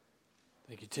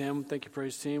Thank you, Tim. Thank you,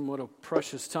 praise team. What a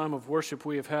precious time of worship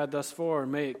we have had thus far,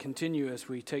 and may it continue as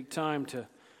we take time to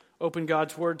open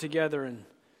God's Word together and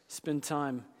spend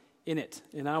time in it.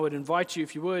 And I would invite you,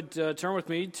 if you would, turn with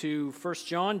me to 1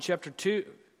 John chapter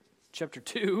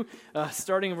 2,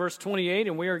 starting in verse 28,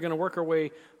 and we are going to work our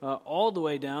way all the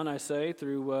way down,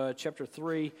 through chapter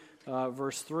 3,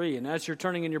 verse 3. And as you're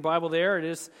turning in your Bible there, it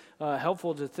is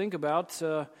helpful to think about,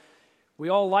 we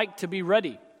all like to be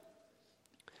ready.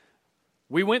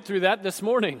 We went through that this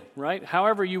morning, right?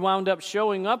 However you wound up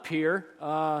showing up here,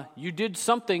 you did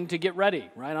something to get ready,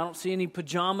 right? I don't see any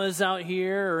pajamas out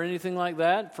here or anything like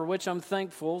that, for which I'm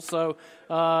thankful. So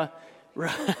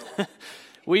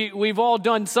we've all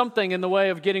done something in the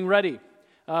way of getting ready.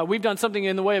 We've done something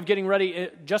in the way of getting ready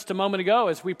just a moment ago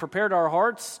as we prepared our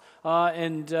hearts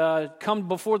and come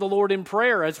before the Lord in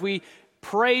prayer, as we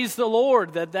praise the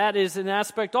Lord, that is an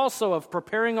aspect also of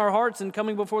preparing our hearts and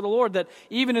coming before the Lord, that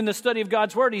even in the study of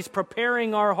God's Word, He's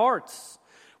preparing our hearts.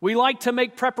 We like to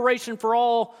make preparation for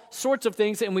all sorts of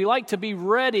things, and we like to be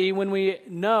ready when we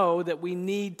know that we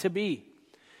need to be.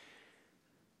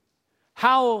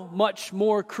 How much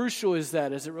more crucial is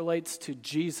that as it relates to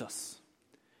Jesus?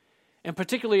 And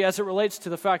particularly as it relates to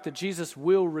the fact that Jesus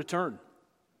will return.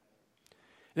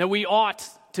 That we ought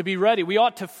to be ready. We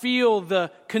ought to feel the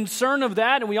concern of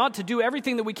that, and we ought to do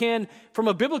everything that we can from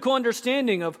a biblical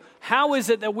understanding of how is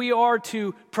it that we are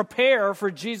to prepare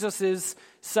for Jesus'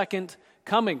 second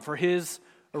coming, for His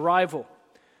arrival.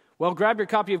 Well, grab your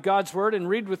copy of God's Word and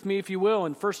read with me, if you will,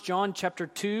 in 1 John chapter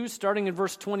 2, starting in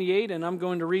verse 28, and I'm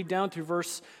going to read down through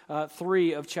verse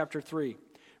 3 of chapter 3.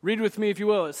 Read with me, if you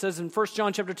will. It says in 1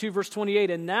 John chapter 2, verse 28,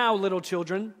 "And now, little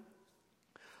children,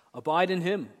 abide in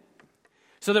Him,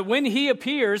 so that when He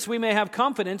appears, we may have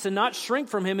confidence and not shrink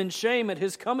from Him in shame at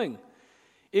His coming.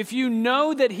 If you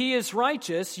know that He is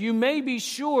righteous, you may be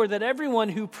sure that everyone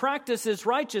who practices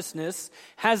righteousness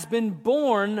has been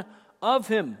born of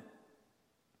Him."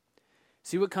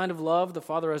 See what kind of love the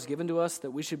Father has given to us, that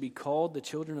we should be called the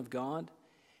children of God?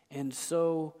 And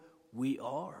so we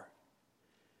are.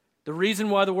 The reason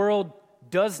why the world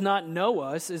does not know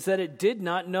us is that it did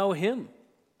not know Him.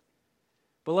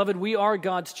 Beloved, we are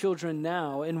God's children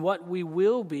now, and what we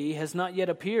will be has not yet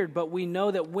appeared, but we know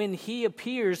that when He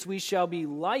appears, we shall be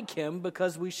like Him,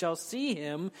 because we shall see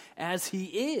Him as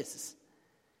He is.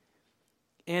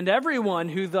 And everyone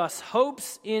who thus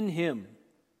hopes in Him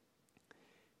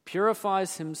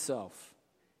purifies himself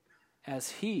as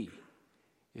He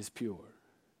is pure.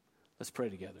 Let's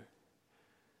pray together.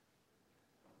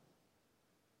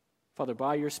 Father,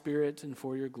 by Your Spirit and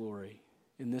for Your glory,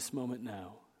 in this moment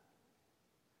now,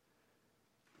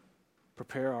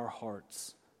 prepare our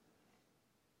hearts.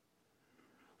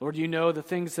 Lord, You know the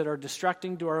things that are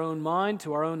distracting to our own mind,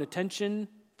 to our own attention.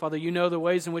 Father, You know the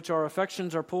ways in which our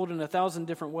affections are pulled in 1,000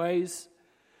 different ways.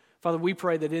 Father, we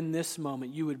pray that in this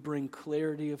moment You would bring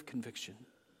clarity of conviction.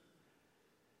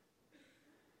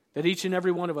 That each and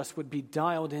every one of us would be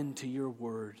dialed into Your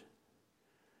word.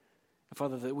 And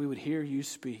Father, that we would hear You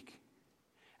speak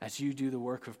as You do the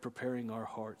work of preparing our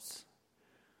hearts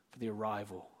for the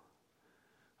arrival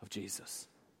of Jesus.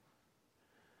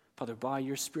 Father, by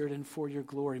Your Spirit and for Your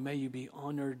glory, may You be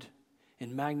honored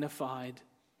and magnified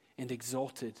and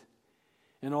exalted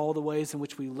in all the ways in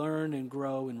which we learn and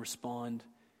grow and respond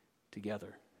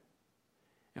together.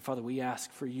 And Father, we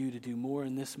ask for You to do more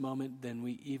in this moment than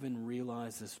we even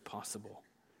realize is possible.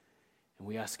 And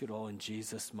we ask it all in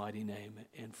Jesus' mighty name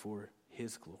and for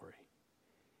His glory.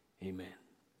 Amen.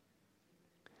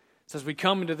 So as we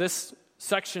come into this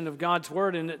section of God's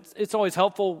Word, and it's always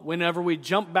helpful whenever we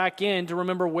jump back in to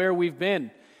remember where we've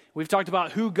been. We've talked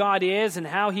about who God is and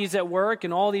how He's at work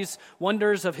and all these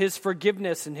wonders of His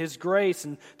forgiveness and His grace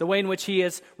and the way in which He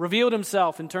has revealed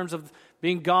Himself in terms of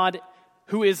being God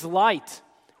who is light.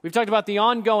 We've talked about the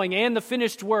ongoing and the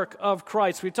finished work of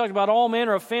Christ. We've talked about all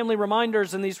manner of family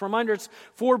reminders and these reminders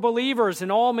for believers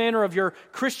and all manner of your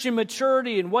Christian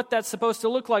maturity and what that's supposed to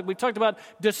look like. We've talked about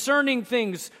discerning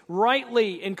things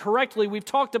rightly and correctly. We've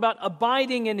talked about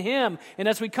abiding in Him. And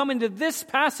as we come into this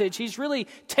passage, He's really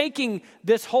taking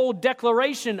this whole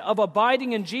declaration of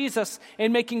abiding in Jesus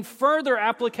and making further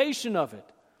application of it.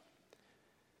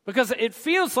 Because it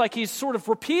feels like He's sort of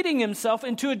repeating Himself,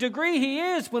 and to a degree He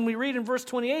is. When we read in verse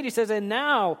 28, He says, "And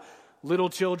now,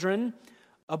 little children,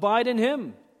 abide in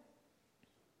Him."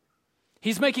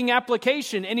 He's making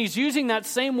application, and He's using that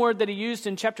same word that He used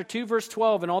in chapter 2, verse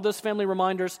 12, and all those family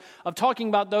reminders of talking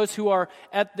about those who are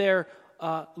at their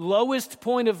lowest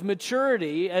point of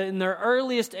maturity, in their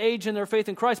earliest age in their faith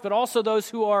in Christ, but also those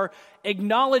who are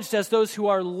acknowledged as those who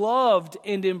are loved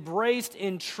and embraced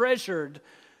and treasured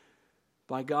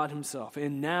by God Himself.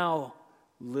 And now,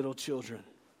 little children,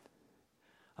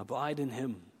 abide in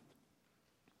him.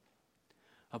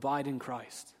 Abide in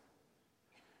Christ.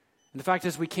 And the fact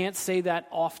is, we can't say that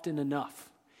often enough.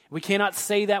 We cannot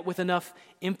say that with enough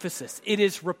emphasis. It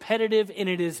is repetitive, and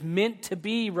it is meant to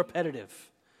be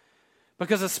repetitive.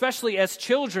 Because especially as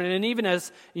children, and even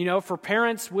as, for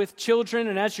parents with children,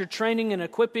 and as you're training and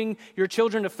equipping your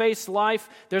children to face life,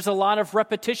 there's a lot of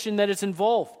repetition that is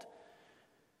involved.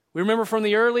 We remember from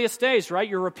the earliest days, right?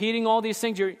 You're repeating all these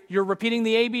things. You're repeating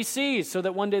the ABCs so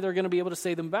that one day they're going to be able to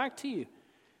say them back to you.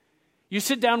 You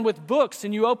sit down with books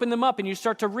and you open them up and you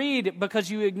start to read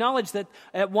because you acknowledge that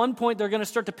at one point they're going to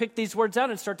start to pick these words out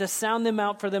and start to sound them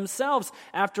out for themselves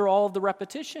after all of the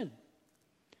repetition.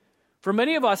 For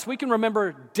many of us, we can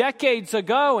remember decades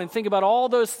ago and think about all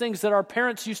those things that our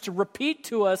parents used to repeat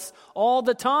to us all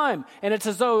the time. And it's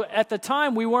as though at the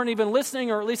time we weren't even listening,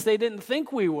 or at least they didn't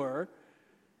think we were.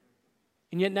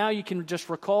 And yet now you can just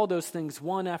recall those things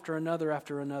one after another,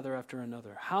 after another, after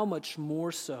another. How much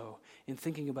more so in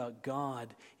thinking about God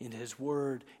and his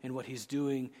word and what he's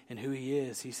doing and who he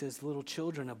is. He says, little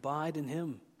children, abide in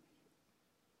him.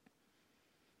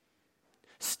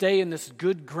 Stay in this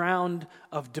good ground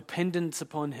of dependence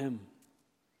upon him.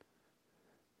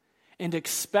 And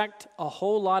expect a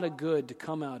whole lot of good to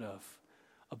come out of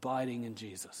abiding in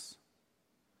Jesus.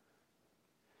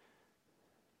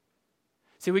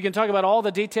 See, we can talk about all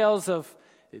the details of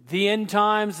the end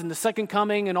times and the second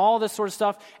coming and all this sort of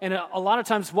stuff. And a lot of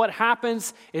times what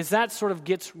happens is that sort of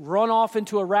gets run off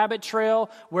into a rabbit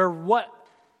trail where what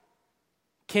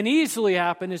can easily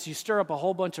happen is you stir up a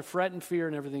whole bunch of fret and fear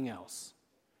and everything else.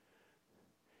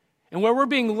 And where we're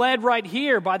being led right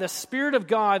here by the Spirit of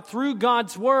God through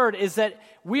God's Word is that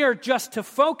we are just to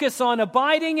focus on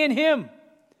abiding in him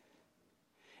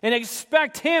and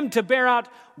expect him to bear out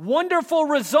wonderful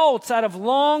results out of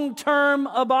long-term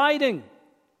abiding.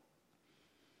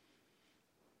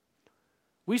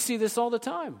 We see this all the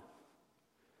time.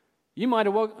 You might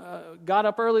have got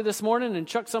up early this morning and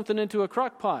chucked something into a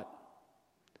crock pot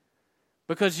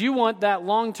because you want that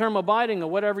long-term abiding of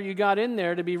whatever you got in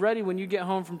there to be ready when you get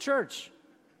home from church.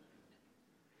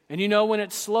 And when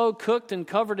it's slow cooked and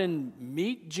covered in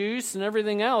meat, juice, and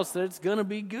everything else, that it's going to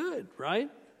be good, right?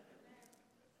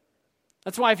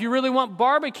 That's why if you really want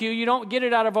barbecue, you don't get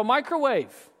it out of a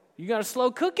microwave. You got to slow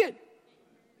cook it.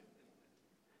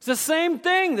 It's the same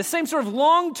thing, the same sort of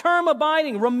long-term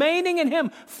abiding, remaining in him,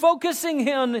 focusing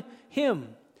on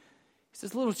him. He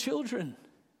says, little children,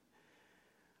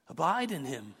 abide in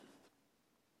him.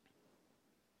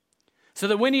 So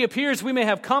that when he appears, we may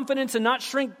have confidence and not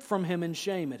shrink from him in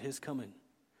shame at his coming.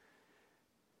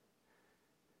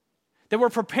 That we're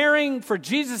preparing for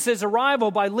Jesus' arrival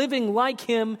by living like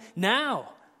him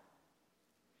now.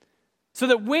 So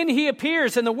that when he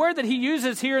appears, and the word that he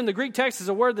uses here in the Greek text is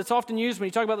a word that's often used when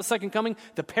you talk about the second coming,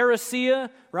 the parousia,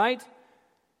 right?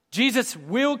 Jesus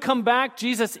will come back.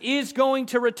 Jesus is going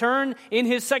to return in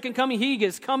his second coming. He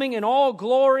is coming in all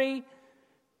glory.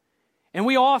 And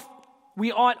we ought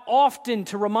often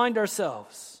to remind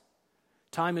ourselves,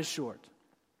 time is short.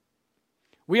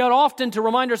 We ought often to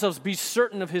remind ourselves, be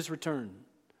certain of his return.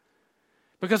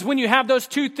 Because when you have those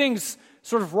two things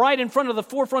sort of right in front of the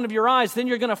forefront of your eyes, then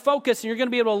you're going to focus and you're going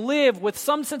to be able to live with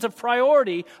some sense of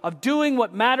priority of doing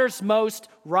what matters most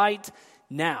right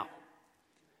now.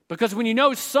 Because when you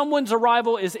know someone's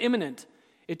arrival is imminent,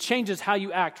 it changes how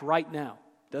you act right now,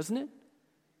 doesn't it?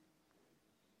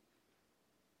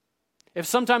 If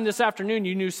sometime this afternoon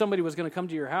you knew somebody was going to come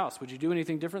to your house, would you do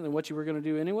anything different than what you were going to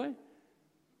do anyway?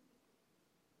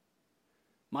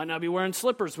 Might not be wearing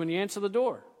slippers when you answer the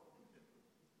door.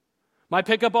 Might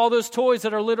pick up all those toys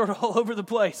that are littered all over the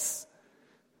place.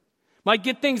 Might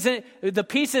get the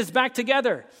pieces back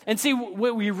together. And see,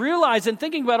 what we realize in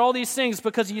thinking about all these things,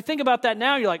 because you think about that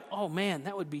now, you're like, oh man,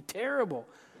 that would be terrible.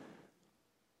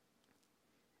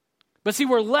 But see,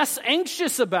 we're less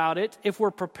anxious about it if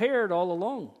we're prepared all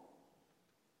along.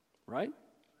 Right?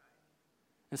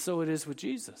 And so it is with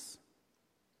Jesus.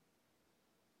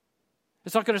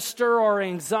 It's not going to stir our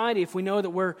anxiety if we know that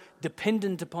we're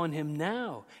dependent upon him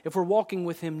now. If we're walking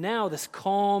with him now, this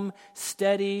calm,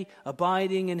 steady,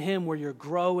 abiding in him where you're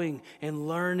growing and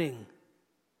learning.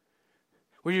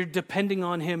 Where you're depending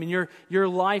on him and your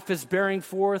life is bearing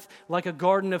forth like a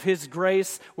garden of his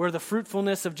grace where the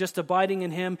fruitfulness of just abiding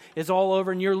in him is all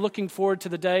over, and you're looking forward to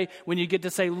the day when you get to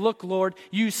say, look, Lord,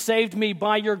 you saved me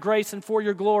by your grace and for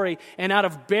your glory, and out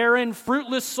of barren,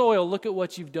 fruitless soil, look at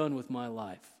what you've done with my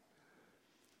life.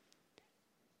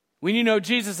 When you know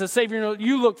Jesus as Savior,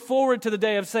 you look forward to the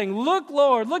day of saying, look,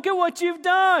 Lord, look at what you've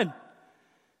done.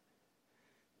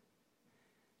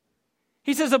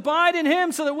 He says, abide in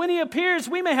him so that when he appears,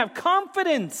 we may have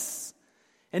confidence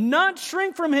and not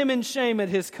shrink from him in shame at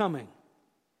his coming.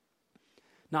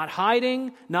 Not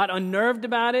hiding, not unnerved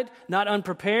about it, not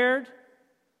unprepared.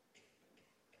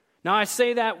 Now, I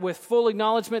say that with full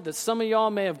acknowledgement that some of y'all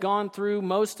may have gone through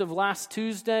most of last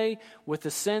Tuesday with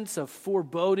a sense of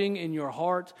foreboding in your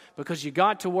heart because you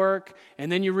got to work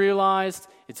and then you realized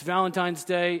it's Valentine's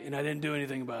Day and I didn't do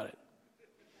anything about it.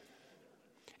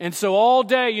 And so all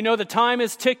day, you know the time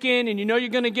is ticking and you know you're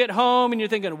going to get home and you're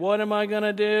thinking, what am I going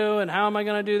to do and how am I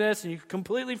going to do this? And you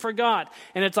completely forgot.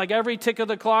 And it's like every tick of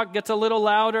the clock gets a little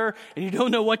louder and you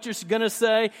don't know what you're going to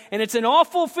say. And it's an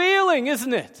awful feeling,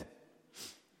 isn't it?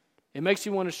 It makes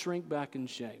you want to shrink back in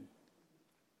shame.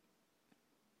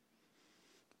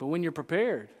 But when you're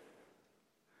prepared,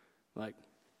 like,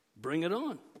 bring it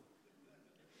on.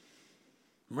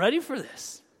 I'm ready for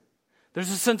this. There's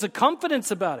a sense of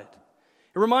confidence about it.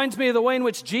 It reminds me of the way in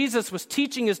which Jesus was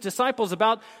teaching his disciples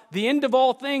about the end of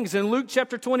all things in Luke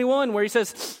chapter 21, where he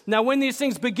says, now when these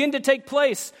things begin to take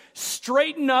place,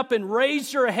 straighten up and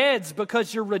raise your heads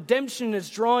because your redemption is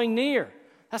drawing near.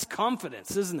 That's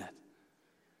confidence, isn't it?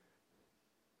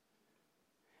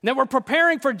 And that we're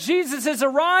preparing for Jesus'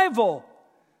 arrival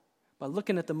by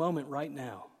looking at the moment right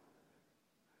now.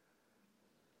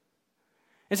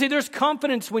 And see, there's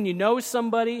confidence when you know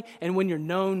somebody and when you're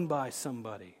known by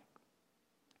somebody.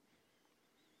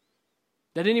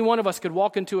 That any one of us could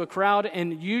walk into a crowd,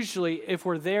 and usually if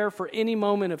we're there for any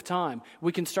moment of time,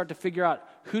 we can start to figure out,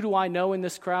 who do I know in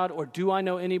this crowd, or do I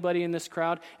know anybody in this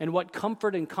crowd? And what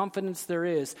comfort and confidence there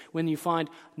is when you find,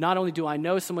 not only do I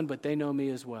know someone, but they know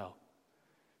me as well.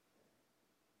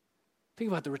 Think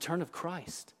about the return of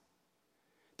Christ.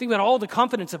 Think about all the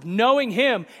confidence of knowing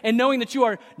him and knowing that you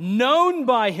are known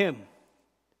by him.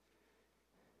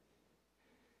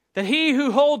 That he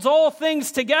who holds all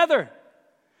things together,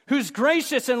 who's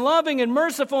gracious and loving and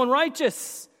merciful and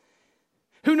righteous,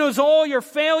 who knows all your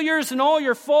failures and all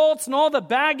your faults and all the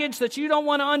baggage that you don't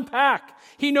want to unpack.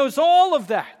 He knows all of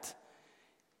that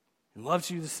and loves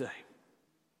you the same.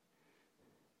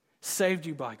 Saved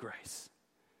you by grace.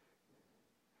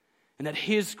 And that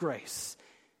his grace,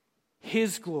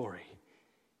 his glory,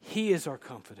 he is our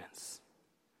confidence.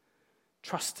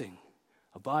 Trusting,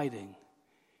 abiding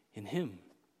in him.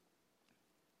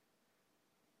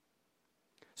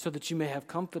 So that you may have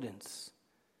confidence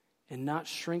and not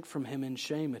shrink from him in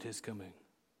shame at his coming.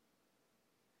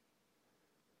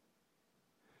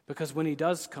 Because when he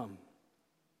does come,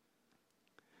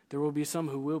 there will be some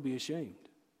who will be ashamed.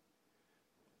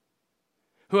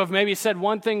 Who have maybe said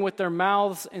one thing with their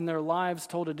mouths and their lives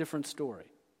told a different story.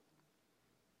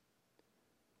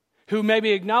 Who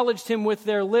maybe acknowledged him with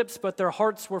their lips, but their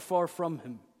hearts were far from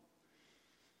him.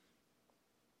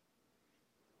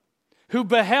 Who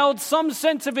beheld some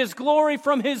sense of his glory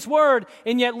from his word,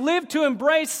 and yet lived to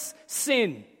embrace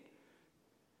sin.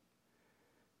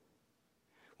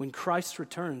 When Christ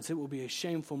returns, it will be a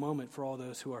shameful moment for all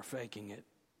those who are faking it.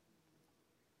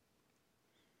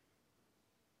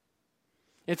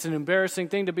 It's an embarrassing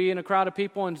thing to be in a crowd of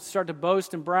people and start to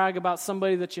boast and brag about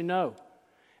somebody that you know.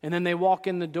 And then they walk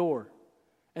in the door,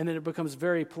 and then it becomes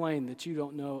very plain that you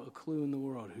don't know a clue in the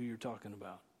world who you're talking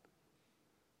about.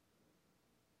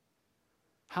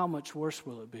 How much worse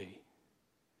will it be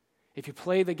if you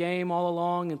play the game all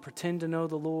along and pretend to know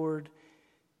the Lord,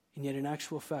 and yet in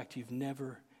actual fact you've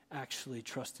never actually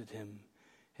trusted him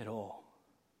at all?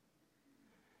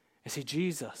 And see,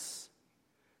 Jesus,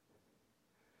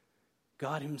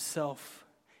 God himself,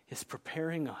 is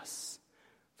preparing us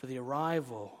for the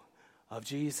arrival of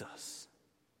Jesus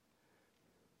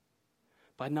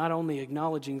by not only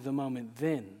acknowledging the moment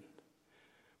then,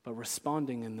 but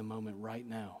responding in the moment right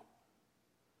now.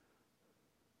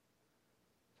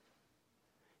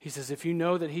 He says, if you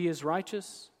know that he is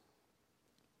righteous,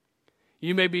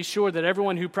 you may be sure that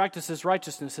everyone who practices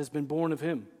righteousness has been born of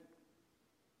him.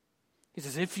 He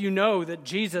says, if you know that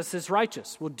Jesus is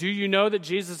righteous. Well, do you know that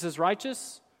Jesus is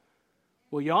righteous?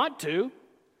 Well, you ought to.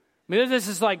 I mean, this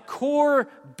is like core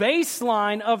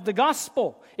baseline of the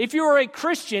gospel. If you are a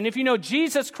Christian, if you know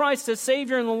Jesus Christ as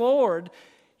Savior and the Lord,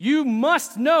 you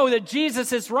must know that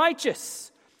Jesus is righteous.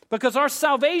 Because our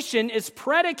salvation is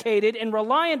predicated and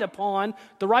reliant upon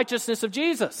the righteousness of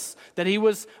Jesus. That he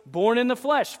was born in the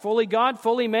flesh, fully God,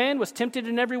 fully man, was tempted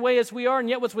in every way as we are, and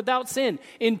yet was without sin.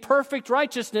 In perfect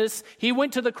righteousness, he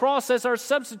went to the cross as our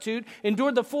substitute,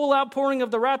 endured the full outpouring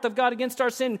of the wrath of God against our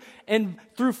sin. And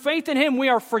through faith in him, we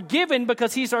are forgiven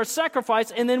because he's our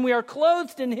sacrifice. And then we are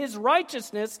clothed in his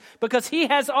righteousness because he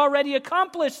has already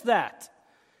accomplished that.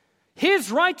 His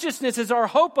righteousness is our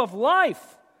hope of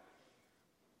life.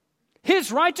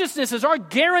 His righteousness is our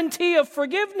guarantee of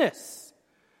forgiveness.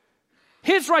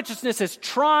 His righteousness is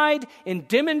tried and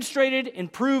demonstrated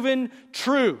and proven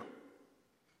true.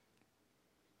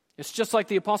 It's just like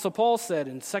the Apostle Paul said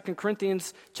in 2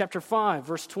 Corinthians chapter 5,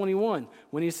 verse 21,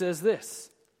 when he says this.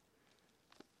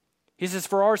 He says,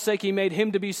 "For our sake he made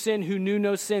him to be sin who knew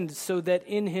no sin, so that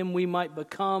in him we might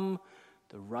become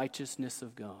the righteousness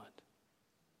of God."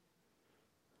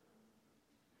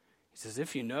 He says,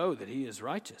 if you know that he is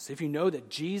righteous, if you know that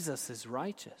Jesus is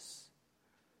righteous,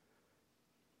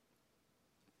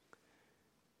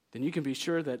 then you can be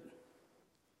sure that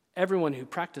everyone who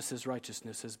practices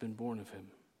righteousness has been born of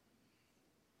him.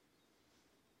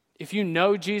 If you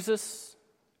know Jesus,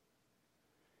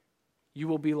 you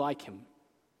will be like him.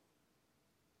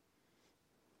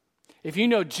 If you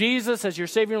know Jesus as your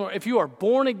Savior and Lord, if you are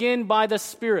born again by the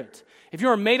Spirit, if you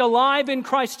are made alive in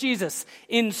Christ Jesus,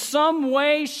 in some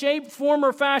way, shape, form,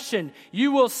 or fashion,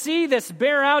 you will see this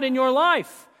bear out in your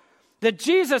life. That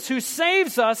Jesus, who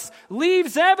saves us,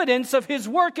 leaves evidence of his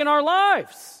work in our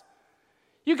lives.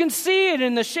 You can see it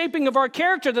in the shaping of our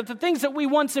character, that the things that we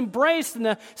once embraced and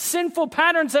the sinful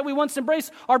patterns that we once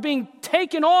embraced are being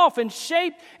taken off and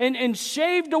shaped and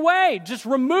shaved away, just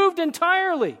removed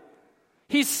entirely.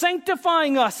 He's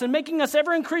sanctifying us and making us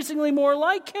ever increasingly more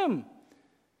like him.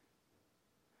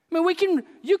 I mean,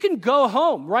 you can go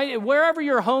home, right? Wherever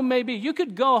your home may be, you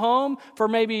could go home for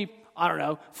maybe,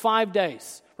 5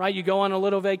 days, right? You go on a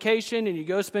little vacation and you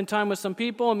go spend time with some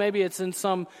people, and maybe it's in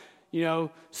some,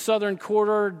 southern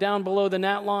quarter down below the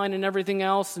gnat line and everything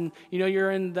else, and,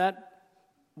 you're in that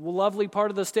lovely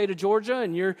part of the state of Georgia,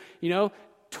 and you're,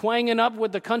 twanging up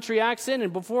with the country accent,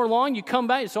 and before long you come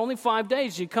back. It's only 5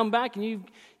 days. You come back and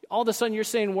all of a sudden you're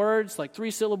saying words, like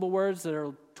 3-syllable words that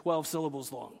are 12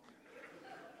 syllables long.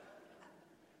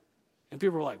 And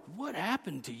people are like, what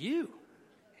happened to you?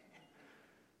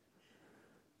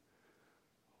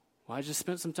 Well, I just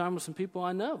spent some time with some people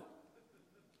I know.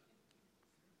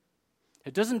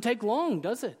 It doesn't take long,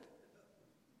 does it?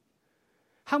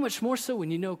 How much more so when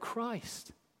you know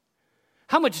Christ?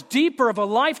 How much deeper of a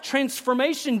life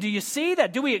transformation do you see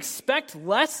that? Do we expect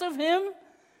less of him?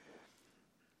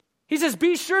 He says,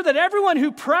 be sure that everyone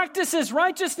who practices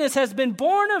righteousness has been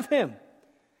born of him.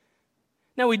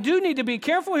 Now, we do need to be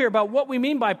careful here about what we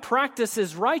mean by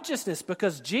practices righteousness,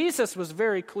 because Jesus was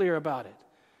very clear about it.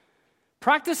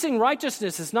 Practicing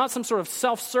righteousness is not some sort of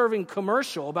self-serving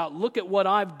commercial about, look at what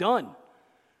I've done.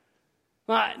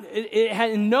 It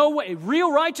had in no way.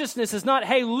 Real righteousness is not,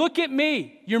 hey, look at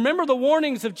me. You remember the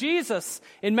warnings of Jesus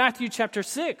in Matthew chapter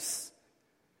 6.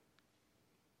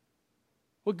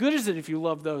 What good is it if you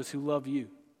love those who love you?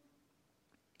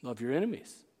 Love your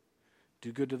enemies.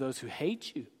 Do good to those who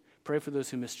hate you. Pray for those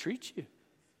who mistreat you.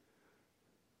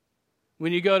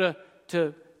 When you go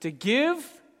to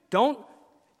give, don't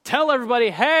tell everybody,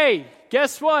 hey,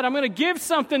 guess what? I'm going to give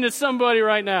something to somebody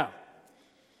right now.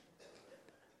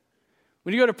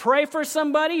 When you go to pray for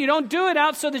somebody, you don't do it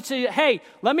out so that you, hey,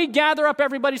 let me gather up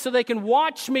everybody so they can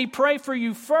watch me pray for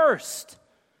you first.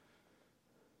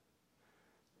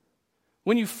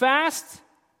 When you fast,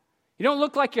 you don't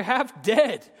look like you're half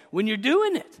dead when you're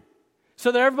doing it,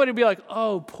 so that everybody will be like,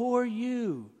 oh, poor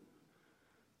you.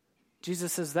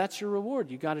 Jesus says that's your reward.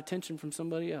 You got attention from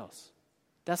somebody else.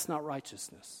 That's not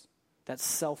righteousness. That's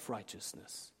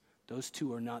self-righteousness. Those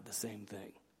two are not the same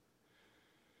thing.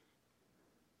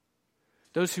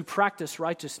 Those who practice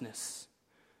righteousness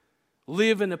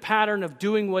live in a pattern of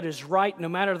doing what is right no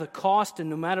matter the cost and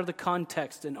no matter the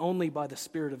context, and only by the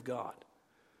Spirit of God.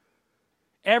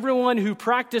 Everyone who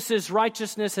practices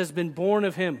righteousness has been born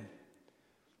of him.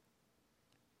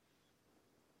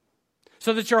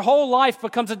 So that your whole life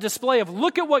becomes a display of,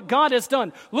 look at what God has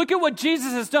done. Look at what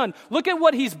Jesus has done. Look at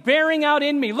what he's bearing out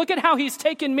in me. Look at how he's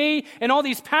taken me and all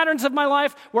these patterns of my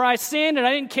life where I sinned and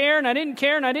I didn't care and I didn't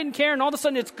care and I didn't care, and all of a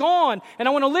sudden it's gone and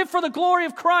I want to live for the glory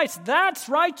of Christ. That's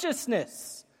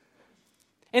righteousness.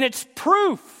 And it's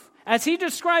proof, as he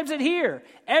describes it here.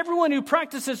 Everyone who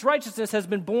practices righteousness has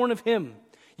been born of him.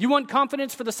 You want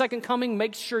confidence for the second coming?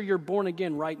 Make sure you're born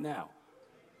again right now.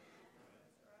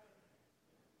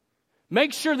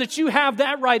 Make sure that you have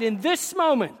that right in this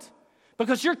moment,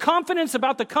 because your confidence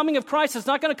about the coming of Christ is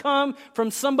not going to come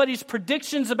from somebody's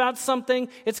predictions about something.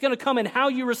 It's going to come in how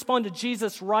you respond to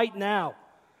Jesus right now.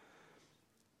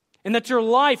 And that your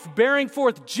life bearing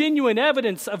forth genuine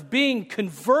evidence of being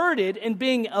converted and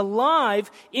being alive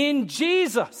in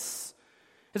Jesus.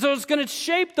 And so it's going to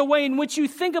shape the way in which you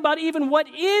think about even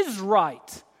what is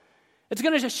right. It's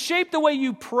going to shape the way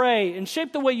you pray, and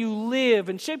shape the way you live,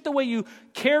 and shape the way you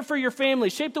care for your family,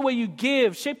 shape the way you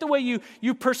give, shape the way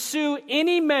you pursue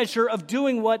any measure of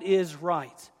doing what is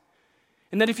right.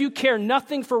 And that if you care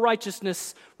nothing for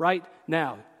righteousness right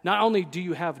now, not only do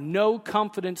you have no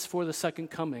confidence for the second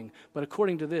coming, but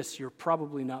according to this, you're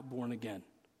probably not born again.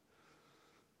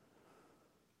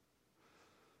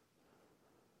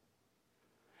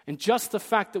 And just the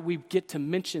fact that we get to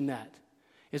mention that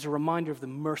is a reminder of the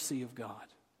mercy of God.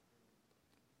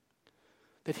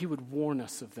 That he would warn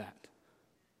us of that.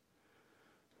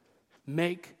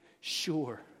 Make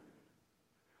sure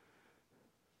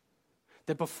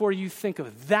that before you think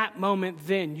of that moment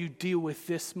then, you deal with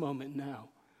this moment now.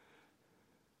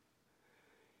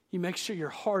 You make sure your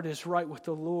heart is right with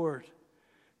the Lord.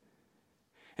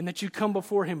 And that you come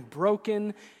before him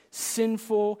broken,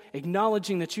 sinful,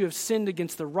 acknowledging that you have sinned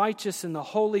against the righteous and the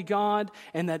holy God,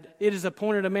 and that it is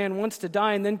appointed a man once to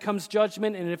die, and then comes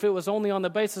judgment, and if it was only on the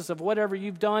basis of whatever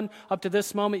you've done up to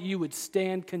this moment, you would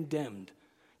stand condemned,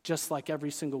 just like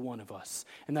every single one of us.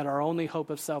 And that our only hope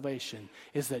of salvation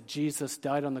is that Jesus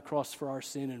died on the cross for our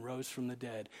sin and rose from the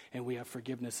dead, and we have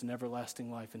forgiveness and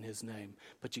everlasting life in his name.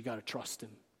 But you got to trust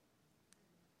him.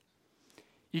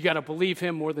 You got to believe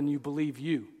him more than you believe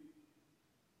you.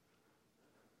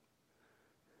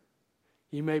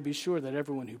 You may be sure that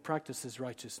everyone who practices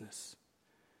righteousness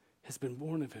has been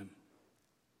born of him.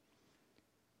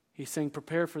 He's saying,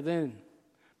 prepare for then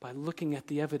by looking at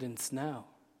the evidence now.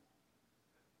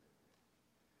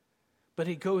 But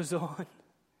he goes on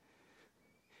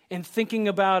and thinking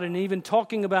about and even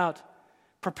talking about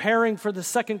preparing for the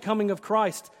second coming of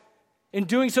Christ, and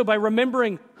doing so by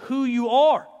remembering who you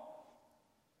are.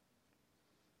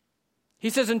 He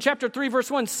says in chapter 3,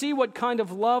 verse 1, see what kind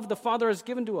of love the Father has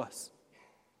given to us,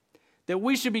 that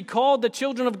we should be called the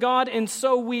children of God, and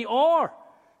so we are.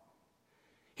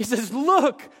 He says,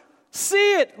 look,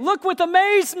 see it, look with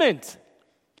amazement.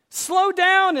 Slow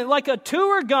down and like a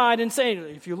tour guide and say,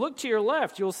 if you look to your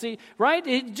left, you'll see, right?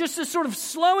 It just is sort of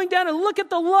slowing down and look at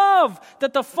the love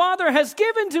that the Father has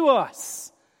given to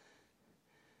us.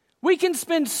 We can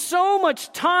spend so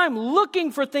much time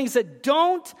looking for things that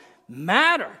don't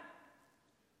matter.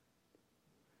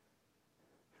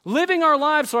 Living our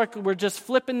lives like we're just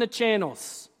flipping the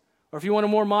channels. Or if you want a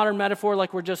more modern metaphor,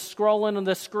 like we're just scrolling on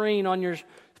the screen on your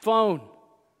phone.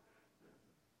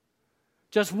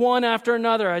 Just one after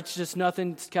another. It's just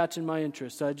nothing's catching my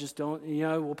interest. I just don't,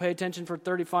 we'll pay attention for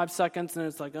 35 seconds and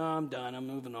it's like, oh, I'm done. I'm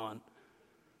moving on.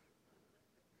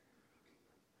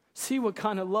 See what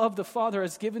kind of love the Father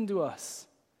has given to us.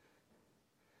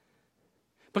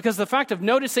 Because the fact of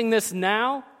noticing this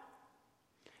now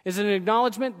is an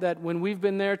acknowledgement that when we've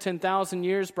been there 10,000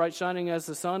 years, bright shining as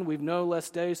the sun, we've no less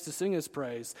days to sing his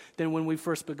praise than when we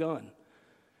first begun.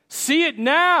 See it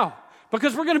now,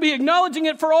 because we're going to be acknowledging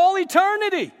it for all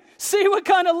eternity. See what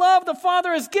kind of love the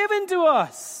Father has given to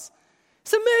us.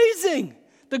 It's amazing.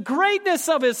 The greatness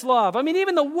of his love. I mean,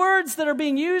 even the words that are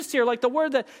being used here, like the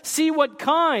word that, see what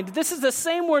kind. This is the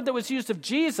same word that was used of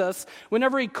Jesus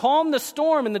whenever he calmed the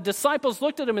storm and the disciples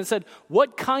looked at him and said,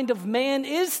 what kind of man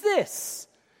is this?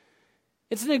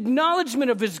 It's an acknowledgement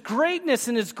of his greatness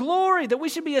and his glory, that we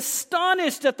should be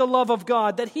astonished at the love of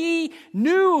God, that he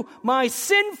knew my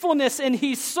sinfulness and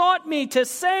he sought me to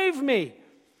save me.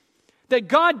 That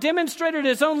God demonstrated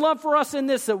his own love for us in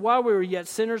this, that while we were yet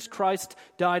sinners, Christ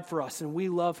died for us, and we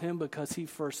love him because he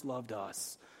first loved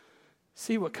us.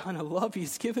 See what kind of love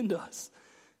he's given to us.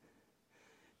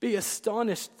 Be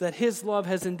astonished that his love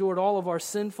has endured all of our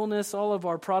sinfulness, all of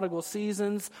our prodigal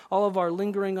seasons, all of our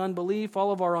lingering unbelief,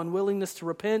 all of our unwillingness to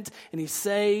repent, and he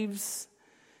saves.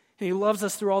 And he loves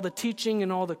us through all the teaching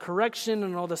and all the correction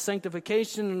and all the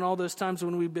sanctification and all those times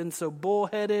when we've been so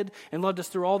bullheaded, and loved us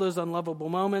through all those unlovable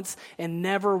moments, and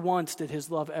never once did his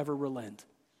love ever relent.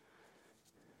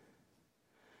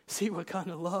 See what kind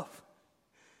of love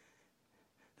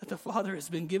that the Father has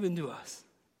been given to us.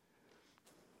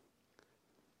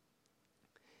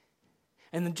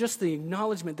 And then just the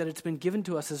acknowledgement that it's been given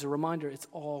to us as a reminder, it's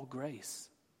all grace.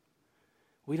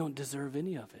 We don't deserve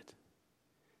any of it.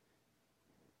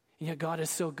 And yet God is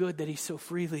so good that he so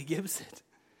freely gives it.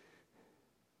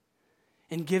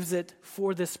 And gives it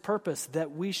for this purpose,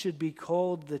 that we should be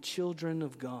called the children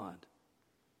of God.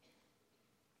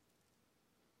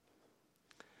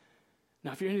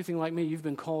 Now, if you're anything like me, you've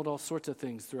been called all sorts of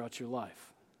things throughout your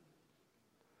life.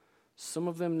 Some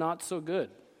of them not so good.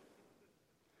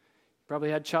 Probably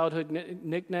had childhood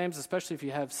nicknames, especially if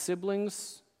you have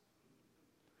siblings.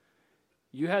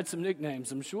 You had some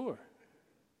nicknames, I'm sure.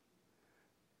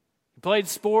 You played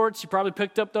sports, you probably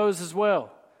picked up those as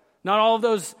well. Not all of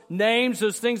those names,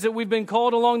 those things that we've been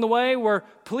called along the way, were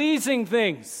pleasing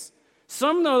things.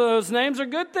 Some of those names are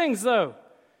good things, though.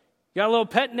 You got little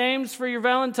pet names for your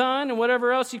Valentine and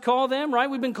whatever else you call them, right?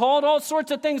 We've been called all sorts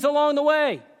of things along the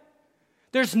way.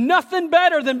 There's nothing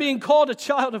better than being called a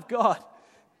child of God.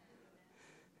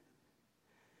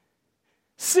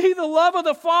 See the love of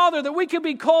the Father, that we can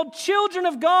be called children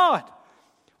of God.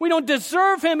 We don't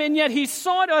deserve Him, and yet He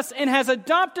sought us and has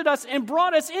adopted us and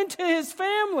brought us into His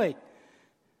family.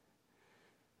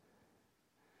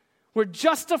 We're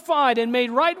justified and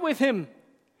made right with Him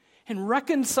and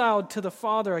reconciled to the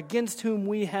Father, against whom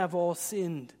we have all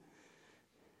sinned.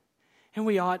 And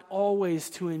we ought always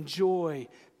to enjoy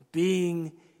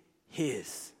being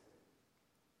His.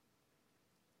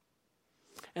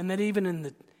 And that even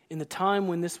in the time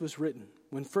when this was written,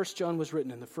 when 1 John was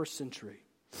written in the first century,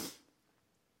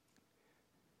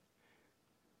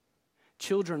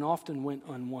 children often went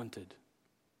unwanted.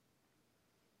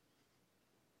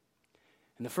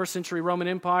 In the first century Roman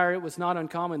Empire, it was not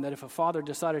uncommon that if a father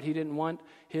decided he didn't want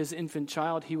his infant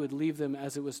child, he would leave them,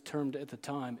 as it was termed at the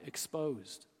time,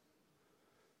 exposed.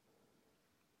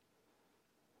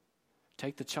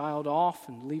 Take the child off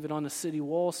and leave it on the city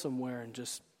wall somewhere and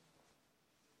just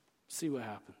see what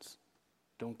happens.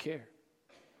 Don't care.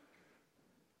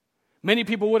 Many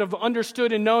people would have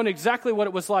understood and known exactly what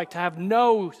it was like to have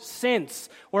no sense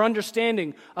or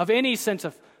understanding of any sense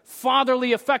of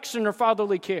fatherly affection or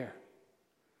fatherly care.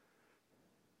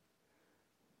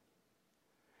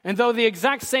 And though the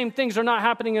exact same things are not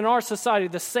happening in our society,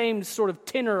 the same sort of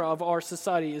tenor of our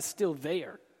society is still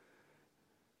there.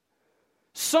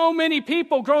 So many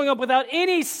people growing up without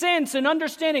any sense and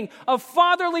understanding of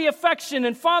fatherly affection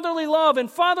and fatherly love and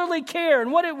fatherly care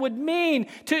and what it would mean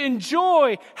to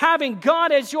enjoy having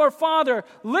God as your Father.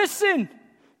 Listen.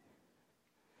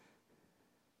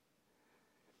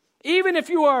 Even if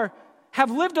you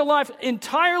have lived a life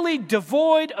entirely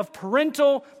devoid of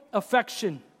parental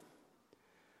affection,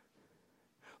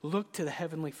 look to the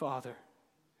Heavenly Father,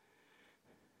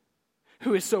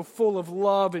 who is so full of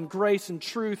love and grace and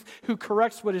truth, who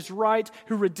corrects what is right,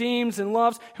 who redeems and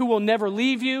loves, who will never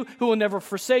leave you, who will never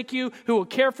forsake you, who will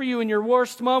care for you in your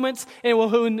worst moments, and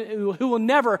who will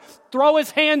never throw His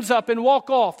hands up and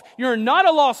walk off. You're not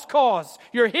a lost cause.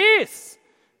 You're His.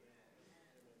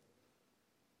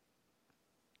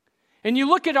 And you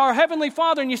look at our Heavenly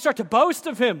Father and you start to boast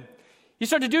of Him. You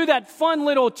start to do that fun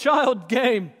little child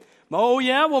game. Oh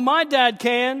yeah, well my dad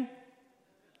can.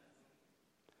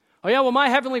 Oh yeah, well my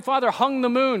Heavenly Father hung the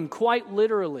moon, quite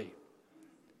literally.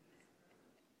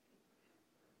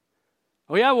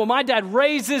 Oh yeah, well my dad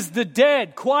raises the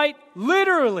dead, quite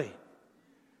literally.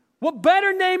 What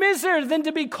better name is there than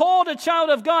to be called a child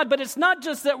of God? But it's not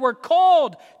just that we're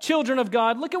called children of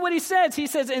God. Look at what He says. He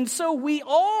says, and so we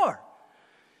are.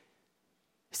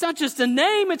 It's not just a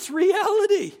name, it's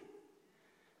reality.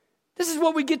 This is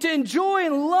what we get to enjoy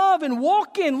and love and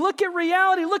walk in. Look at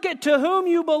reality. Look at to whom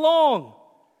you belong.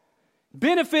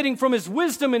 Benefiting from His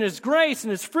wisdom and His grace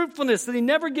and His fruitfulness that He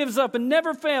never gives up and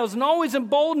never fails and always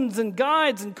emboldens and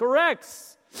guides and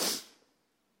corrects.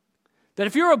 That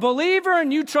if you're a believer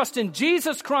and you trust in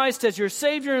Jesus Christ as your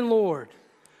Savior and Lord,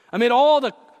 amid all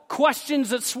the questions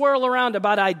that swirl around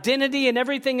about identity and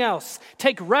everything else,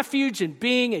 take refuge in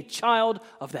being a child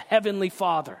of the Heavenly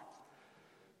Father.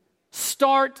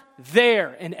 Start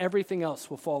there, and everything else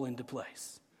will fall into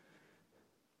place.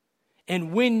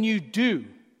 And when you do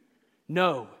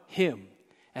know Him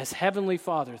as Heavenly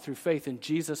Father through faith in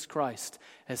Jesus Christ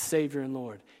as Savior and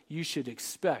Lord, you should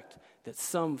expect that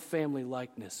some family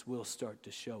likeness will start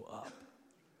to show up.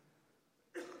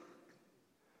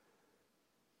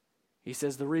 He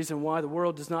says the reason why the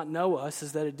world does not know us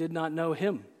is that it did not know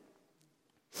Him.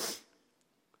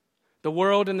 The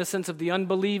world, in the sense of the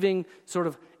unbelieving, sort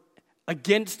of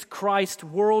against Christ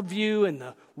worldview, and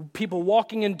the people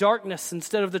walking in darkness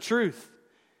instead of the truth,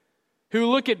 who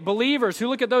look at believers, who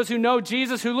look at those who know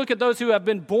Jesus, who look at those who have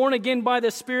been born again by the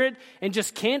Spirit and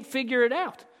just can't figure it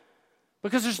out.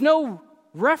 Because there's no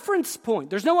reference point.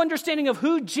 There's no understanding of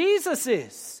who Jesus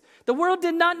is. The world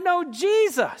did not know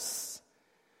Jesus.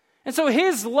 And so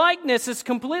His likeness is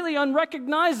completely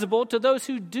unrecognizable to those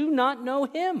who do not know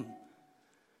Him.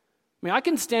 I mean, I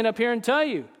can stand up here and tell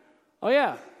you, oh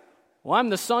yeah, well, I'm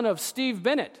the son of Steve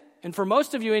Bennett. And for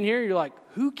most of you in here, you're like,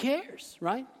 who cares,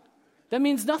 right? That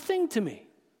means nothing to me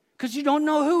because you don't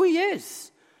know who He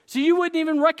is. So you wouldn't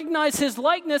even recognize His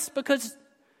likeness because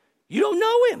you don't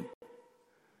know Him.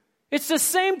 It's the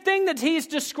same thing that He's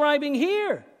describing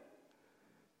here.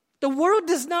 The world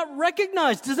does not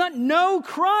recognize, does not know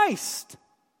Christ.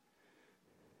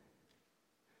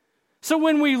 So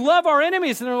when we love our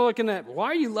enemies, and they're looking at, why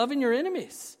are you loving your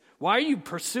enemies? Why are you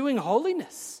pursuing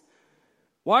holiness?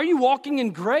 Why are you walking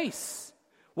in grace?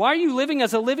 Why are you living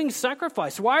as a living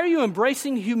sacrifice? Why are you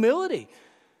embracing humility?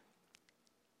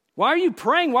 Why are you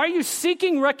praying? Why are you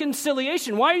seeking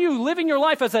reconciliation? Why are you living your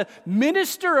life as a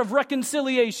minister of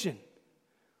reconciliation?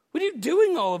 What are you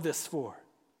doing all of this for?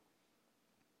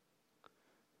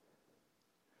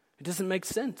 It doesn't make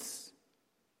sense.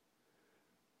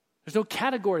 There's no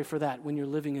category for that when you're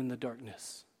living in the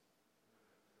darkness.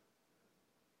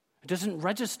 It doesn't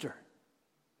register.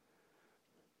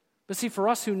 But see, for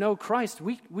us who know Christ,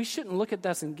 we shouldn't look at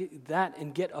that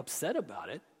and get upset about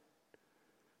it,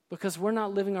 because we're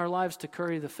not living our lives to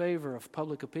curry the favor of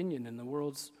public opinion and the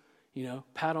world's,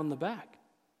 pat on the back.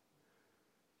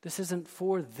 This isn't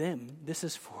for them. This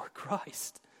is for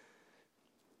Christ.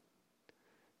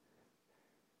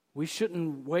 We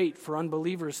shouldn't wait for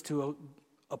unbelievers to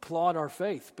applaud our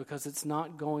faith, because it's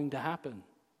not going to happen.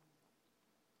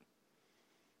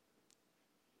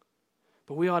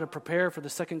 But we ought to prepare for the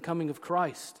second coming of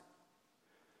Christ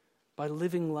by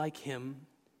living like Him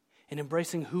and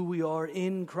embracing who we are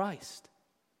in Christ.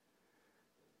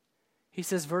 He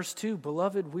says, verse 2,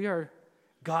 "Beloved, we are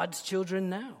God's children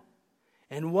now,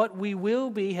 and what we will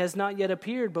be has not yet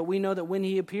appeared, but we know that when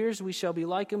He appears, we shall be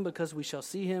like Him, because we shall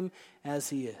see Him as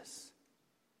He is."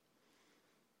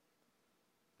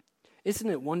 Isn't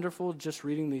it wonderful just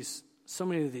reading so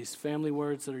many of these family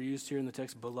words that are used here in the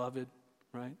text? Beloved,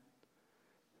 right?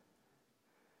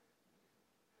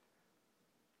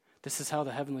 This is how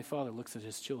the Heavenly Father looks at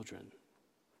His children.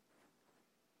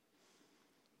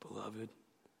 Beloved.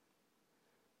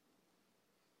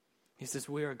 He says,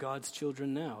 we are God's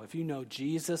children now. If you know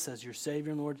Jesus as your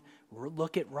Savior and Lord,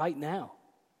 look at right now.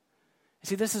 You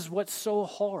see, this is what's so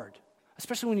hard,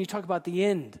 especially when you talk about the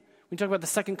end, when you talk about the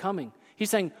second coming.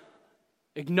 He's saying,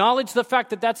 acknowledge the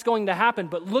fact that that's going to happen,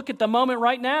 but look at the moment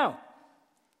right now.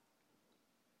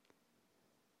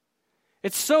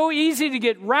 It's so easy to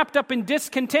get wrapped up in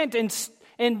discontent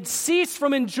and cease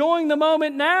from enjoying the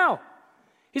moment now.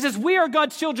 He says, we are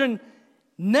God's children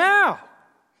now.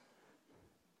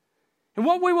 And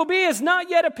what we will be has not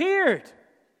yet appeared.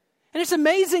 And it's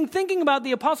amazing thinking about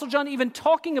the Apostle John even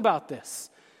talking about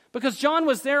this. Because John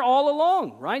was there all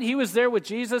along, right? He was there with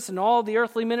Jesus and all the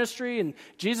earthly ministry. And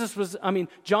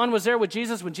John was there with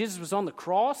Jesus when Jesus was on the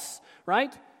cross,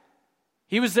 right?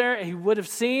 He was there, he would have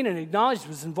seen and acknowledged,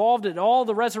 was involved in all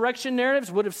the resurrection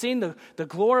narratives, would have seen the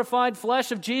glorified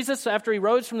flesh of Jesus after He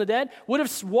rose from the dead, would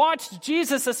have watched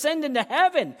Jesus ascend into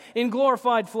heaven in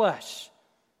glorified flesh,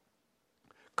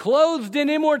 clothed in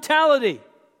immortality.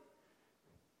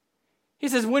 He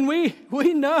says, when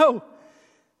we know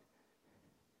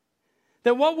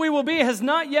that what we will be has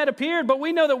not yet appeared, but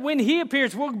we know that when He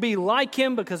appears, we'll be like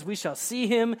Him, because we shall see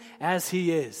Him as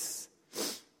He is.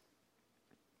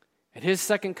 At His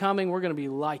second coming, we're going to be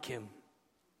like Him.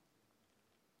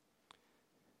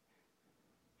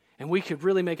 And we could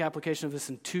really make application of this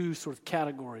in two sort of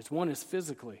categories. One is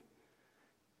physically.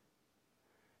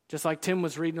 Just like Tim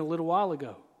was reading a little while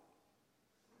ago.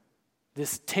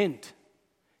 This tent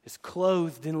is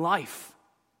clothed in life.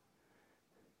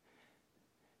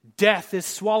 Death is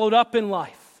swallowed up in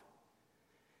life.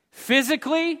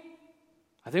 Physically,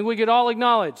 I think we could all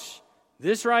acknowledge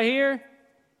this right here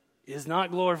is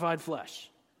not glorified flesh.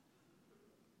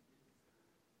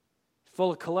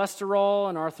 Full of cholesterol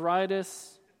and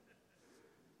arthritis.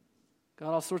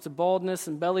 Got all sorts of baldness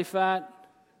and belly fat.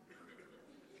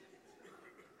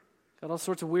 Got all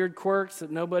sorts of weird quirks that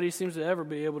nobody seems to ever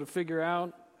be able to figure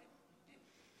out.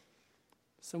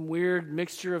 Some weird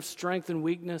mixture of strength and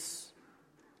weakness.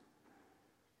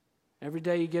 Every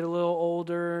day you get a little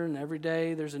older, and every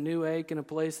day there's a new ache in a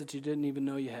place that you didn't even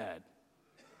know you had.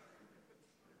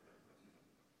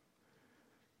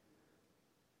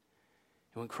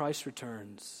 And when Christ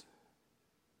returns,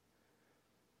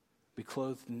 be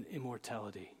clothed in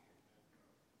immortality.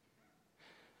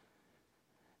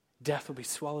 Death will be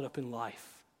swallowed up in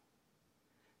life.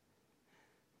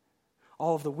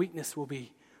 All of the weakness will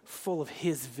be full of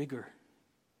His vigor.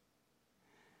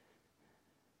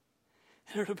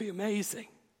 And it'll be amazing.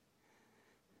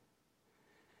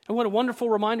 And what a wonderful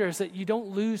reminder is that you don't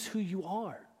lose who you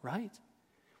are, right?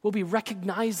 We'll be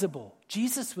recognizable.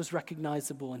 Jesus was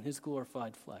recognizable in His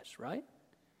glorified flesh, right?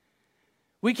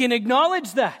 We can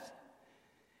acknowledge that.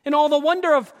 And all the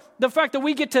wonder of the fact that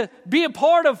we get to be a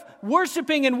part of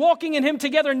worshiping and walking in Him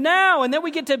together now, and then we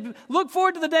get to look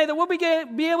forward to the day that we'll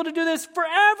be able to do this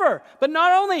forever. But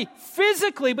not only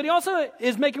physically, but He also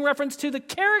is making reference to the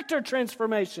character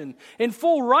transformation in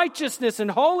full righteousness and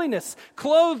holiness,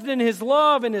 clothed in His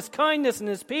love and His kindness and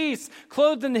His peace,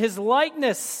 clothed in His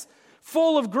likeness,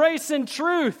 full of grace and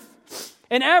truth,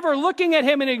 and ever looking at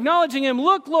Him and acknowledging Him.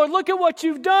 Look, Lord, look at what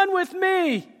You've done with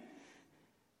me.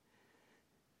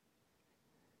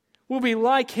 We'll be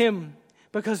like Him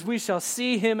because we shall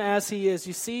see him as he is.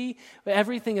 You see,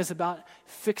 everything is about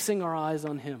fixing our eyes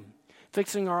on him.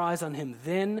 Fixing our eyes on him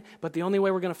then, but the only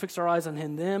way we're going to fix our eyes on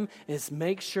him then is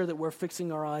make sure that we're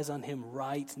fixing our eyes on him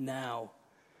right now.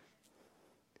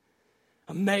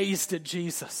 Amazed at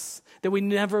Jesus, that we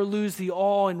never lose the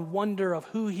awe and wonder of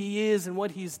who he is and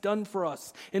what he's done for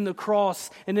us in the cross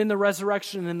and in the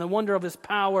resurrection, and the wonder of his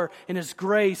power and his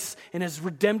grace and his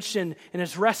redemption and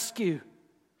his rescue.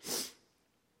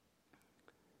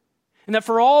 And that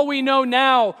for all we know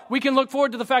now, we can look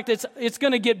forward to the fact that it's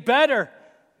going to get better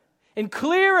and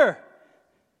clearer.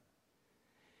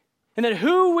 And that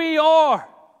who we are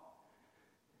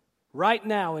right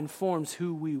now informs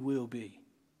who we will be.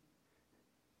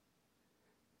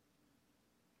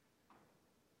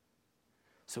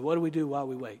 So what do we do while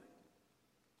we wait?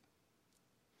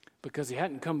 Because he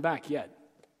hadn't come back yet.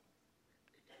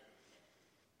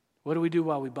 What do we do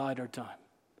while we bide our time?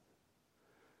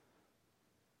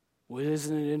 Well,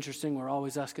 isn't it interesting we're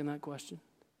always asking that question?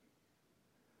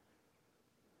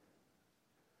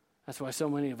 That's why so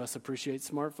many of us appreciate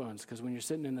smartphones, because when you're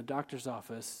sitting in the doctor's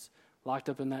office, locked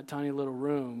up in that tiny little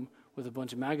room with a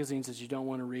bunch of magazines that you don't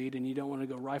want to read, and you don't want to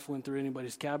go rifling through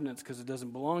anybody's cabinets because it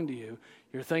doesn't belong to you,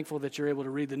 you're thankful that you're able to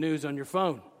read the news on your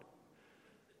phone.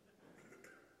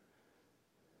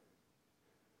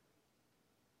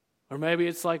 Or maybe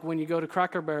it's like when you go to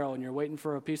Cracker Barrel and you're waiting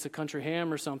for a piece of country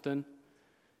ham or something,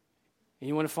 and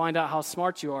you want to find out how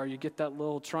smart you are, you get that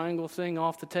little triangle thing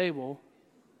off the table,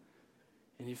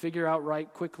 and you figure out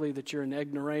right quickly that you're an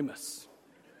ignoramus.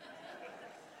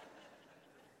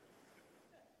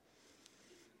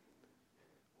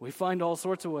 We find all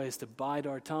sorts of ways to bide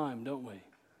our time, don't we?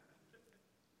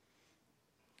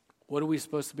 What are we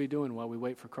supposed to be doing while we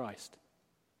wait for Christ?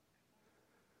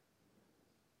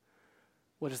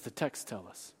 What does the text tell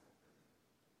us?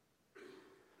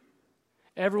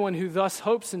 Everyone who thus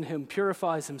hopes in him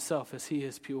purifies himself as he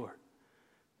is pure.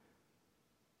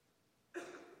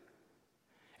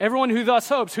 Everyone who thus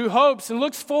hopes, who hopes and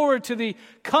looks forward to the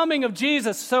coming of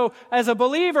Jesus. So as a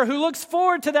believer who looks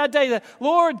forward to that day, that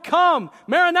Lord, come,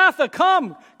 Maranatha,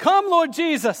 come, Lord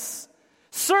Jesus.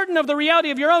 Certain of the reality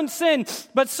of your own sin,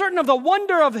 but certain of the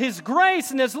wonder of his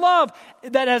grace and his love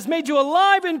that has made you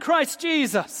alive in Christ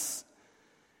Jesus.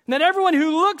 And that everyone who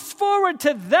looks forward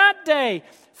to that day,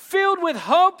 filled with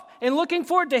hope and looking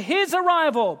forward to his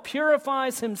arrival,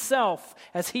 purifies himself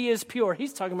as he is pure.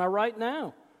 He's talking about right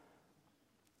now.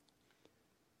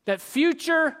 That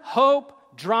future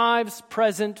hope drives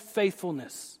present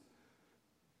faithfulness.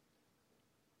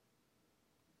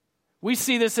 We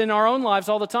see this in our own lives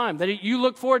all the time, that you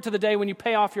look forward to the day when you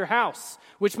pay off your house,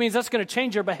 which means that's going to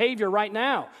change your behavior right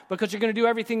now because you're going to do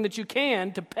everything that you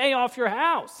can to pay off your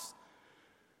house.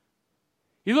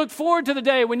 You look forward to the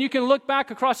day when you can look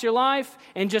back across your life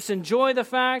and just enjoy the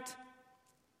fact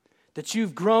that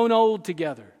you've grown old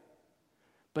together.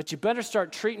 But you better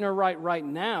start treating her right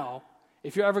now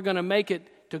if you're ever going to make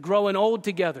it to growing old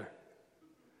together.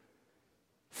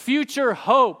 Future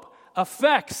hope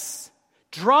affects,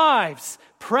 drives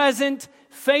present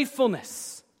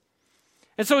faithfulness.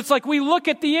 And so it's like we look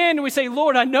at the end and we say,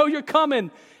 Lord, I know you're coming.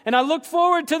 And I look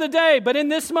forward to the day. But in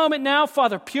this moment now,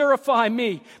 Father, purify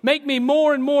me. Make me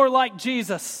more and more like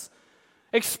Jesus.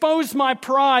 Expose my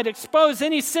pride. Expose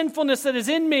any sinfulness that is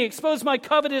in me. Expose my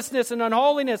covetousness and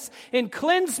unholiness. And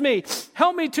cleanse me.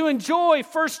 Help me to enjoy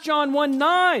 1 John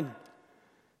 1:9.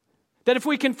 That if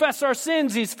we confess our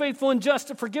sins, he's faithful and just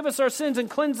to forgive us our sins and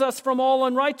cleanse us from all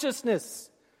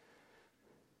unrighteousness.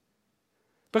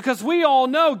 Because we all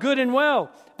know good and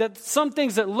well that some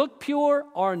things that look pure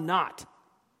are not.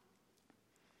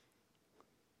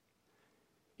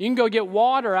 You can go get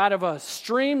water out of a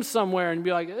stream somewhere and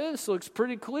be like, this looks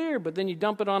pretty clear. But then you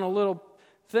dump it on a little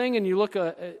thing and you look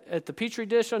at the Petri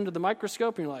dish under the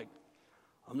microscope and you're like,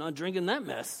 I'm not drinking that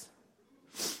mess.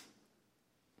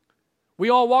 We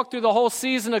all walked through the whole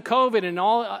season of COVID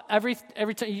and every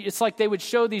time it's like they would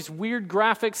show these weird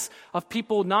graphics of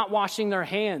people not washing their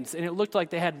hands. And it looked like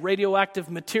they had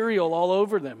radioactive material all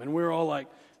over them. And we were all like,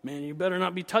 man, you better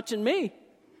not be touching me.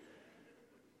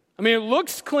 I mean, it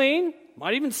looks clean.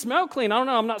 Might even smell clean. I don't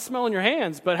know. I'm not smelling your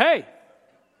hands. But hey,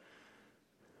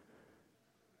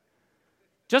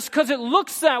 just because it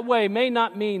looks that way may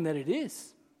not mean that it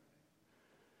is.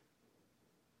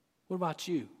 What about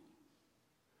you?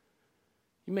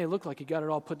 You may look like you got it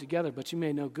all put together, but you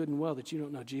may know good and well that you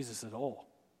don't know Jesus at all.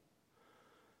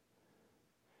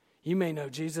 You may know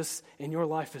Jesus and your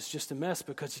life is just a mess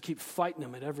because you keep fighting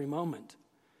him at every moment.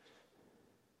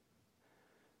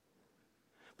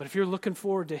 But if you're looking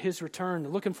forward to his return,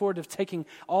 looking forward to taking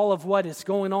all of what is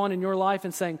going on in your life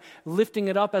and saying, lifting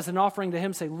it up as an offering to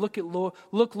him, say, look, Lord,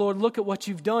 look at what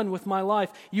you've done with my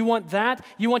life. You want that?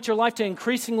 You want your life to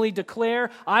increasingly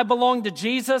declare, I belong to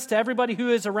Jesus, to everybody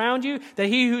who is around you, that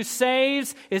he who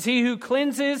saves is he who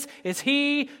cleanses, is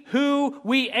he who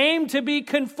we aim to be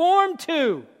conformed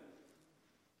to.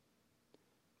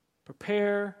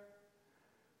 Prepare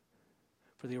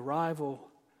for the arrival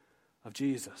of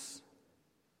Jesus,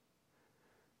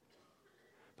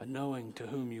 but knowing to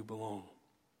whom you belong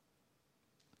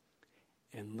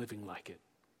and living like it.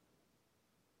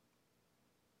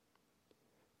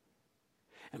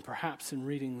 And perhaps in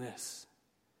reading this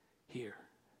here,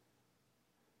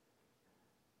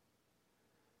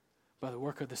 by the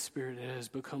work of the Spirit, it has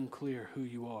become clear who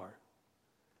you are.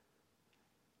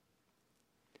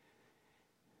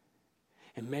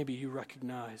 And maybe you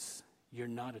recognize you're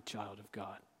not a child of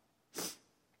God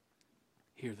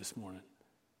here this morning.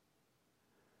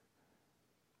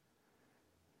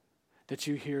 That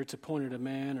you hear it's appointed a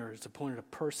man or it's appointed a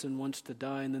person once to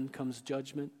die and then comes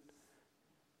judgment.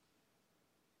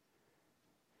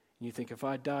 And you think, if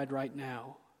I died right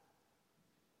now,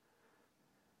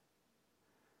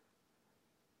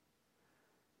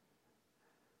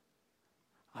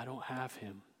 I don't have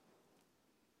him.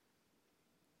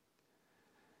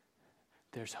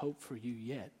 There's hope for you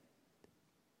yet.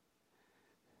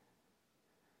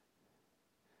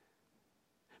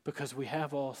 Because we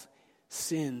have all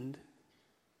sinned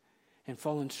and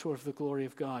fallen short of the glory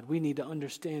of God. We need to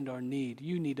understand our need.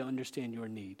 You need to understand your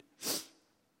need.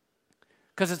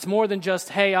 Because it's more than just,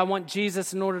 hey, I want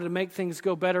Jesus in order to make things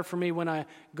go better for me when I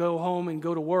go home and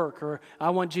go to work. Or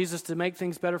I want Jesus to make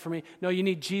things better for me. No, you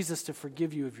need Jesus to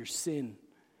forgive you of your sin.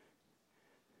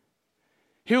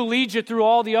 He'll lead you through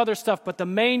all the other stuff, but the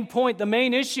main point, the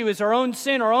main issue is our own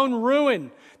sin, our own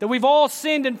ruin. That we've all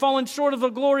sinned and fallen short of the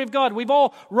glory of God. We've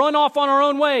all run off on our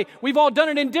own way. We've all done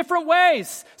it in different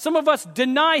ways. Some of us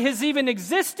deny his even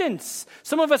existence.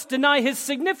 Some of us deny his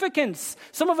significance.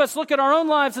 Some of us look at our own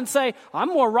lives and say, I'm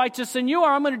more righteous than you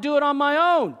are. I'm going to do it on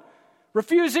my own.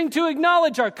 Refusing to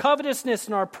acknowledge our covetousness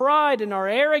and our pride and our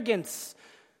arrogance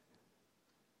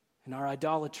and our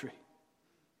idolatry.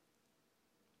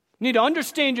 You need to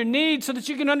understand your need so that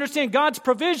you can understand God's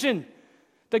provision.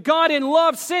 That God in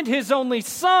love sent his only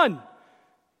Son,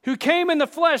 who came in the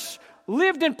flesh,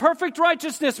 lived in perfect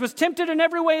righteousness, was tempted in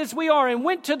every way as we are, and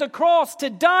went to the cross to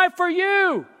die for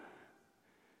you.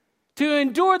 To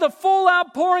endure the full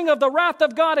outpouring of the wrath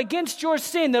of God against your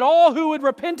sin, that all who would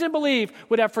repent and believe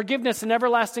would have forgiveness and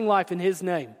everlasting life in his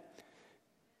name.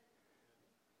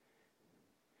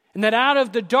 And that out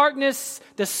of the darkness,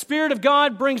 the Spirit of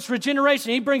God brings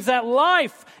regeneration. He brings that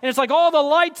life. And it's like all the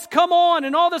lights come on,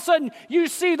 and all of a sudden you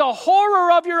see the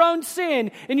horror of your own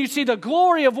sin, and you see the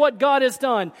glory of what God has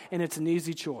done. And it's an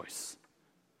easy choice.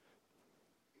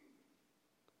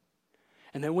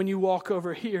 And then when you walk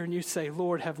over here and you say,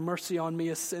 Lord, have mercy on me,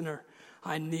 a sinner.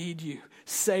 I need you.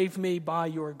 Save me by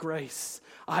your grace.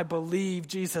 I believe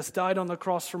Jesus died on the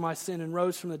cross for my sin and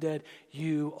rose from the dead.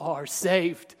 You are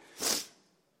saved.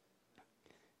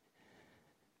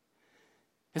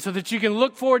 And so that you can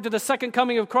look forward to the second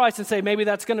coming of Christ and say, maybe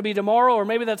that's going to be tomorrow, or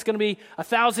maybe that's going to be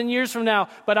 1,000 years from now.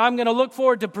 But I'm going to look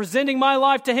forward to presenting my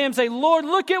life to him. Say, Lord,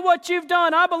 look at what you've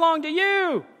done. I belong to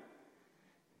you.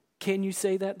 Can you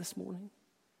say that this morning?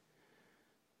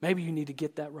 Maybe you need to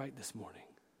get that right this morning.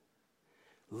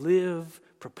 Live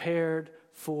prepared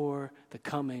for the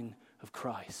coming of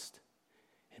Christ.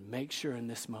 And make sure in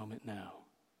this moment now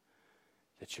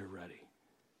that you're ready.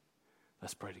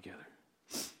 Let's pray together.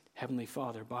 Heavenly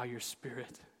Father, by your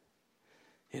Spirit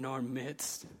in our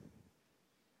midst,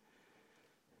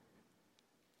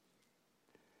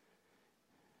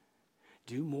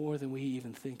 do more than we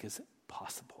even think is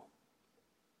possible.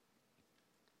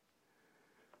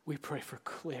 We pray for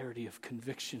clarity of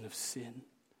conviction of sin.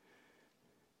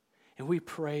 And we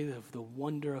pray of the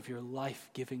wonder of your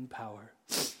life-giving power.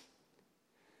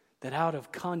 That out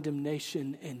of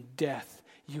condemnation and death,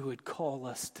 you would call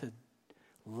us to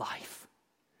life.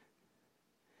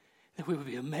 That we would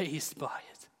be amazed by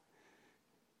it.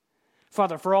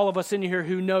 Father, for all of us in here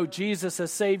who know Jesus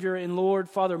as Savior and Lord,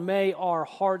 Father, may our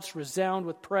hearts resound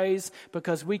with praise,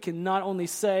 because we can not only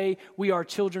say we are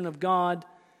children of God,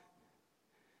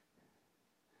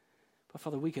 but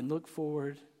Father, we can look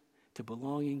forward to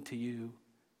belonging to you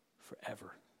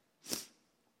forever.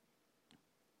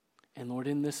 And Lord,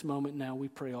 in this moment now, we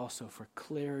pray also for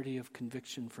clarity of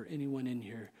conviction for anyone in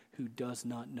here who does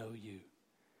not know you.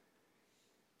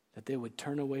 That they would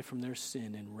turn away from their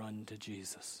sin and run to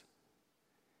Jesus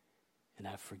and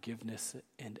have forgiveness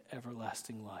and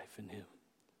everlasting life in him.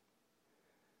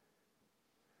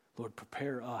 Lord,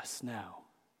 prepare us now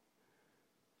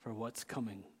for what's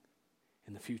coming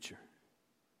in the future.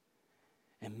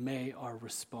 And may our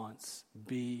response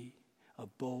be a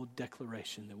bold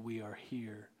declaration that we are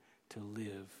here to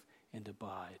live and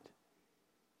abide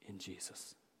in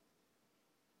Jesus.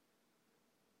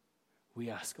 We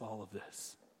ask all of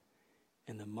this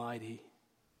in the mighty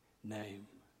name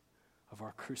of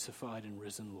our crucified and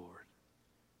risen Lord,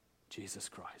 Jesus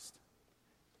Christ.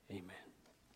 Amen.